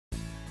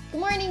Good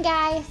morning,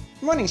 guys.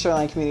 Good morning,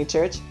 Shoreline Community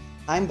Church.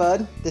 I'm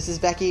Bud, this is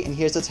Becky, and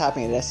here's what's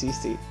happening at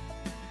SCC.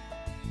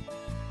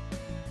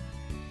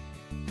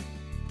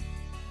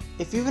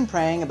 If you've been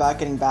praying about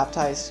getting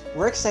baptized,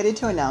 we're excited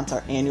to announce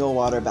our annual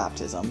water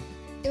baptism.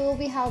 It will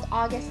be held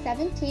August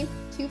 17th,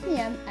 2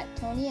 p.m. at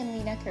Tony and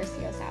Lena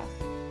Curcio's house.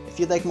 If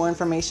you'd like more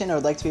information or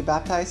would like to be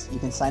baptized, you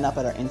can sign up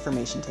at our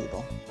information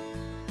table.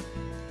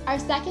 Our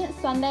second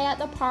Sunday at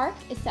the park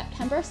is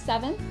September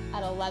 7th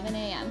at 11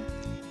 a.m.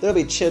 There'll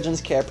be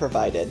children's care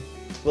provided.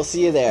 We'll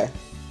see you there.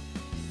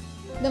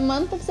 The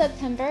month of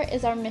September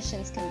is our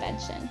missions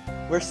convention.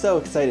 We're so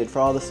excited for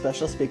all the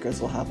special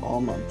speakers we'll have all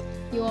month.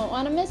 You won't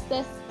want to miss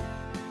this.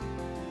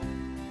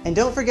 And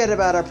don't forget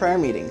about our prayer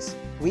meetings.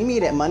 We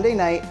meet at Monday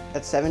night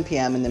at 7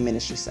 p.m. in the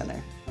Ministry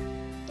Center.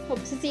 Hope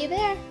to see you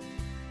there.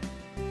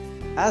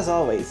 As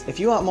always, if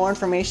you want more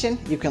information,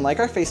 you can like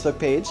our Facebook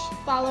page,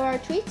 Follow our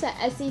tweets at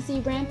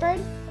SCC Brantford.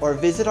 or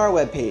visit our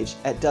webpage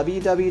at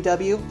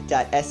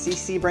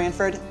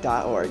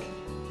www.sccbrantford.org.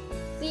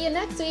 See you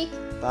next week.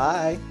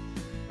 Bye!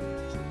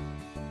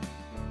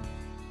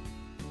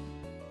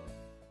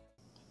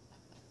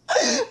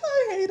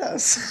 I hate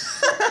us.